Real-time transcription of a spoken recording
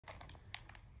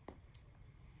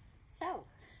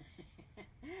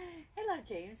Hello,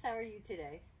 James. How are you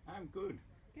today? I'm good.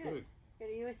 Good. Are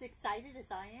you as excited as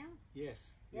I am?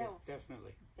 Yes. Yeah, Yes,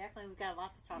 definitely. Definitely. We've got a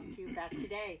lot to talk to you about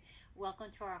today. Welcome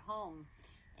to our home.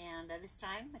 And this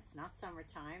time, it's not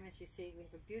summertime. As you see, we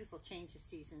have a beautiful change of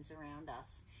seasons around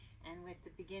us. And with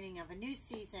the beginning of a new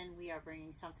season, we are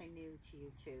bringing something new to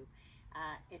you too.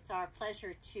 It's our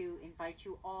pleasure to invite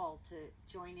you all to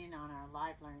join in on our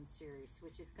LiveLearn series,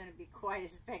 which is going to be quite a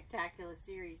spectacular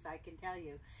series, I can tell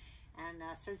you. And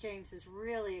Sir James is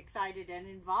really excited and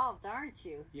involved, aren't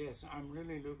you? Yes, I'm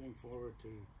really looking forward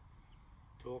to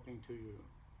talking to you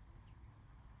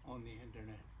on the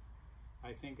internet.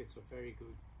 I think it's a very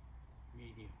good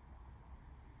medium.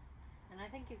 And I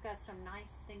think you've got some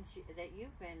nice things that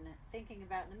you've been thinking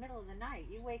about in the middle of the night.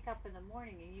 You wake up in the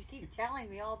morning and you keep telling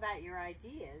me all about your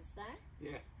ideas, huh?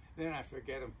 Yeah, then I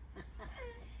forget them.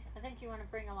 I think you want to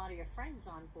bring a lot of your friends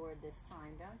on board this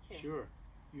time, don't you? Sure.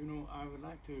 You know, I would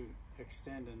like to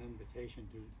extend an invitation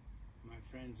to my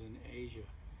friends in Asia,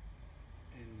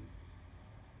 in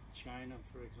China,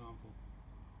 for example,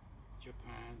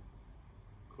 Japan,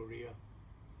 Korea,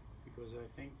 because I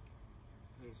think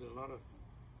there's a lot of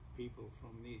people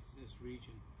from this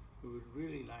region who would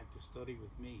really like to study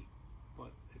with me,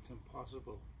 but it's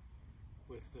impossible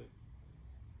with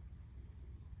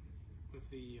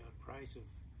the price of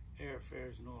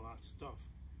airfares and all that stuff.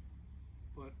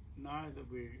 But now that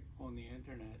we're on the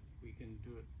internet, we can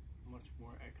do it much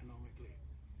more economically.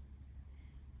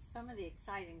 Some of the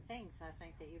exciting things I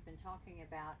think that you've been talking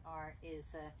about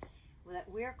is that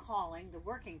we're calling, the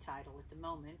working title at the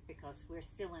moment, because we're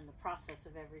still in the process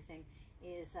of everything,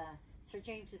 is Sir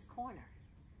James's Corner.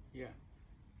 Yeah.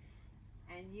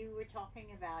 And you were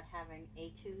talking about having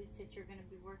etudes that you're going to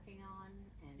be working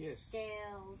on, and yes,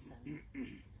 scales. And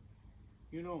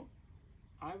you know,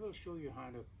 I will show you how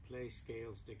to play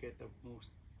scales to get the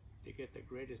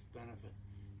greatest benefit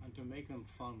and to make them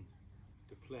fun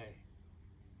to play.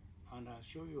 And I'll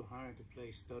show you how to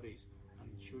play studies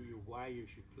and show you why you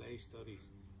should play studies.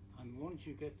 And once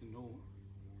you get to know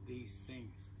these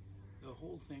things, the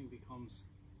whole thing becomes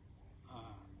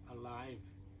alive,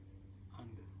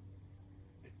 and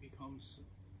it becomes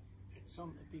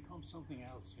something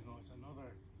else. You know, it's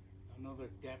another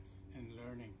depth in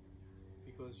learning,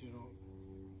 because you know,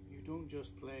 you don't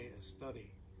just play a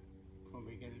study from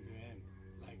beginning to end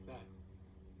like that.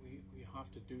 We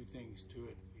have to do things to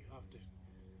it. We have to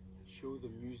show the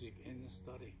music in the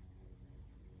study.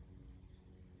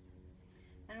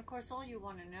 And of course, all you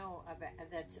want to know about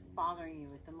that's bothering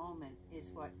you at the moment is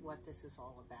what this is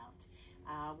all about.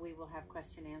 We will have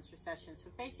question and answer sessions,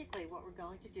 but basically what we're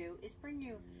going to do is bring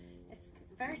you, it's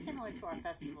very similar to our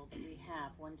festival that we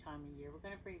have one time a year. We're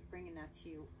going to be bringing that to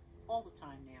you all the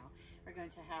time now. We're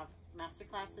going to have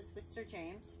masterclasses with Sir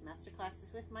James,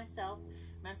 masterclasses with myself,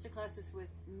 masterclasses with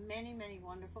many, many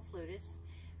wonderful flutists.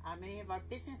 Many of our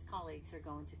business colleagues are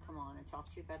going to come on and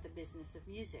talk to you about the business of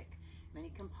music.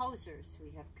 Many composers. We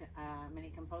have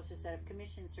many composers that have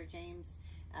commissioned Sir James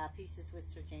pieces with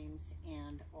Sir James,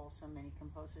 and also many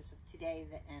composers of today.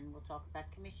 And we'll talk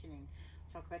about commissioning.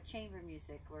 We'll talk about chamber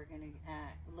music. We're going to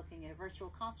looking at a virtual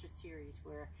concert series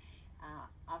where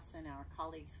us and our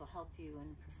colleagues will help you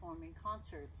in performing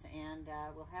concerts, and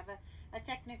we'll have a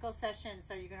technical session,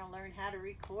 so you're going to learn how to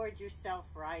record yourself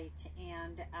right,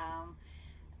 and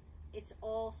it's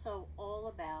also all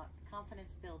about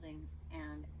confidence building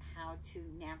and how to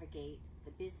navigate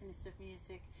the business of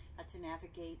music, how to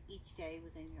navigate each day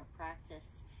within your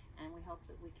practice, and we hope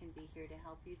that we can be here to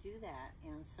help you do that.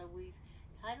 And so we've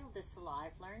titled this the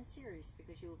LiveLearn series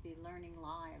because you will be learning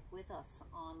live with us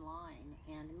online,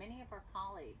 and many of our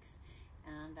colleagues,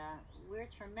 and we're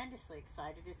tremendously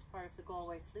excited. It's part of the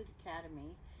Galway Flute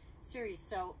Academy series.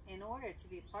 So in order to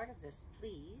be a part of this,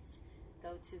 please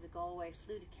go to the Galway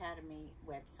Flute Academy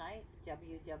website,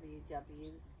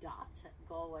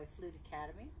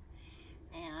 www.galwayfluteacademy,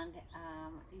 and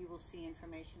you will see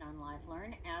information on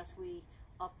LiveLearn as we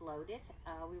upload it.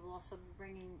 We will also be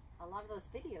bringing a lot of those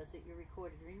videos that you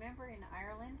recorded. Remember in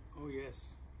Ireland? Oh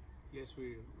yes, yes,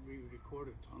 we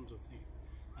recorded tons of things,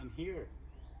 and here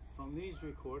from these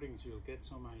recordings you'll get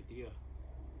some idea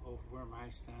of where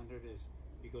my standard is,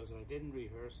 because I didn't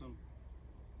rehearse them,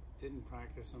 didn't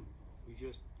practice them. We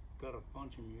just got a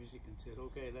bunch of music and said,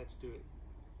 okay, let's do it.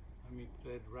 And we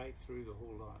played right through the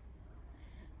whole lot.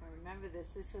 I remember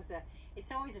this.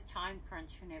 It's always a time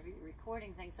crunch whenever you're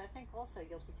recording things. I think also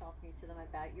you'll be talking to them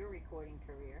about your recording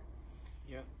career.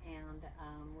 Yeah. And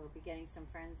we'll be getting some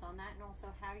friends on that, and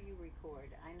also how you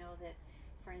record. I know that,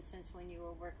 for instance, when you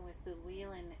were working with Bill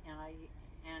Whelan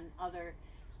and other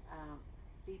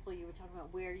people, you were talking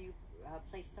about where you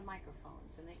place the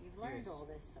microphones, and that you've learned Yes. all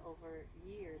this over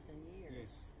years and years.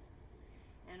 Yes.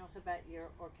 And also about your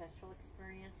orchestral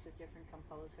experience with different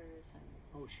composers and,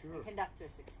 Oh, sure.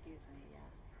 conductors, excuse me, yeah.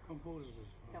 Composers as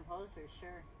well. Composers,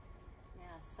 sure.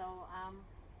 Yeah, so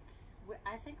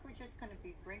I think we're just going to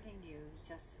be bringing you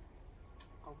just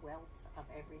a wealth of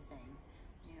everything,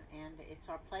 you know, and it's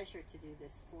our pleasure to do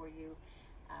this for you.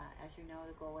 As you know,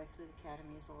 the Galway Flute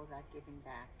Academy is all about giving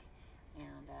back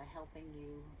and helping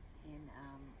you in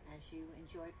as you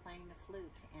enjoy playing the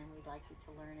flute, and we'd like you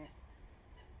to learn it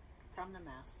from the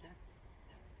master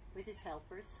with his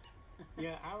helpers.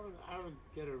 Yeah, I would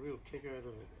get a real kick out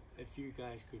of it if you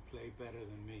guys could play better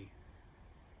than me.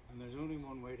 And there's only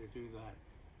one way to do that.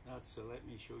 That's to let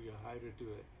me show you how to do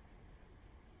it.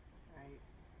 Right,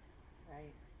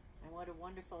 right. And what a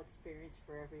wonderful experience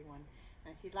for everyone.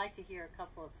 And if you'd like to hear a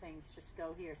couple of things, just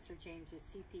go here. Sir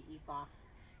James's CPE Bach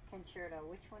Concerto.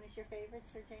 Which one is your favorite,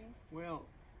 Sir James? Well,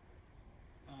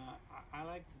 I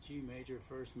like the G major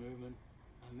first movement,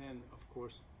 and then, of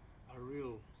course, a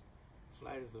real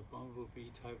Flight of the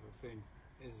Bumblebee type of thing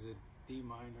is the D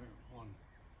minor one,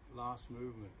 last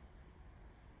movement.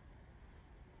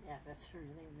 Yeah, that's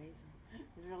really amazing.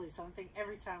 It's really something.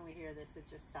 Every time we hear this, it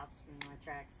just stops me in my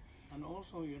tracks. And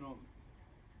also, you know,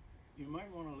 you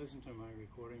might want to listen to my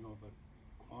recording of the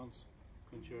Quantz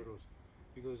concertos,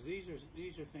 because these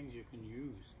are things you can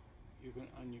use. You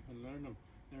can learn them.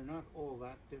 They're not all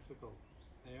that difficult.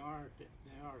 They are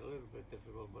a little bit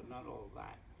difficult, but not all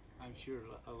that. I'm sure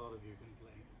a lot of you can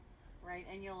play. Right,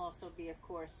 and you'll also be, of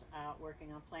course,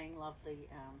 working on playing lovely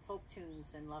folk tunes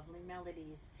and lovely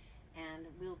melodies, and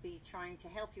we'll be trying to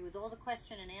help you with all the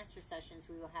question and answer sessions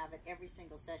we will have at every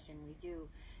single session we do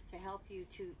to help you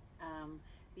to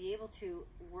be able to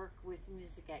work with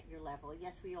music at your level.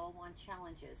 Yes, we all want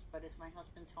challenges, but as my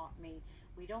husband taught me,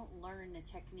 we don't learn the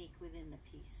technique within the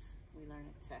piece. We learn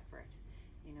it separate,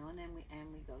 you know, and then we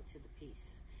go to the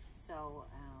piece. So,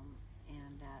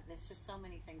 there's just so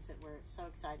many things that we're so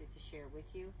excited to share with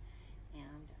you.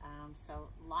 And so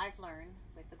LiveLearn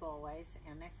with the Galways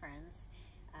and their friends.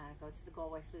 Go to the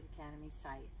Galway Flute Academy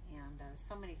site, and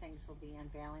so many things will be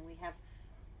unveiling. We have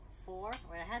 4, well,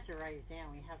 I had to write it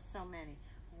down. We have so many.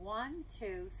 1,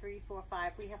 2, 3, 4,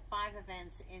 5. We have 5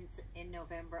 events in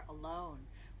November alone.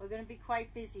 We're going to be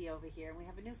quite busy over here. And we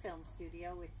have a new film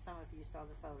studio, which some of you saw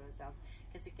the photos of,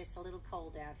 because it gets a little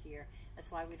cold out here. That's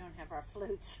why we don't have our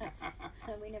flutes.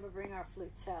 We never bring our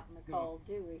flutes out in the cold,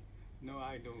 do we? No,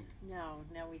 I don't. No,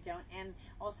 we don't. And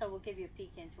also, we'll give you a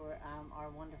peek into our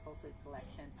wonderful flute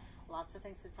collection. Lots of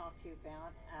things to talk to you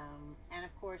about. And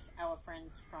of course, our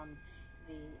friends from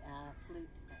the flute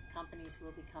companies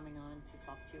will be coming on to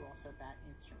talk to you also about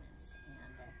instruments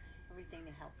and everything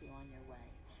to help you on your way.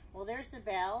 Well, there's the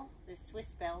bell. The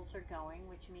Swiss bells are going,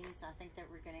 which means I think that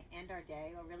we're going to end our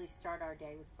day, or really start our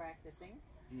day with practicing.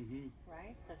 Mm-hmm.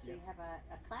 Right? Because we have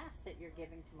a class that you're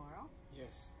giving tomorrow.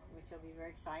 Yes. Which will be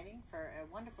very exciting for a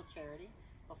wonderful charity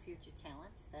called Future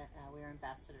Talent that we're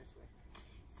ambassadors with.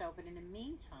 So, but in the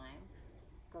meantime,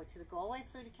 go to the Galway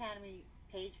Flute Academy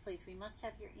page, please. We must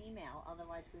have your email,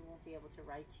 otherwise we won't be able to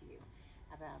write to you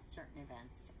about certain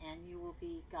events. And you will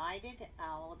be guided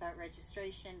all about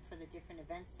registration for the different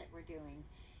events that we're doing,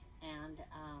 and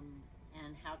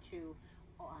how to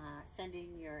send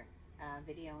in your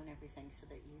video and everything so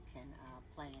that you can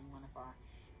play in one of our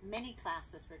many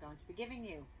classes we're going to be giving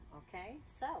you. Okay,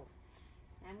 so,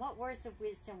 and what words of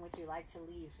wisdom would you like to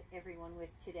leave everyone with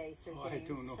today, Sir James? I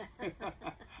don't know.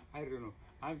 I don't know.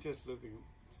 I'm just looking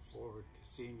forward to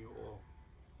seeing you all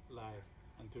live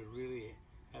and to really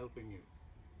helping you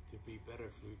to be better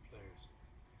flute players.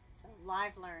 So,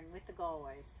 LiveLearn with the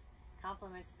Galways.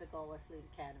 Compliments to the Galway Flute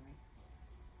Academy.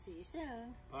 See you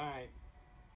soon. Bye.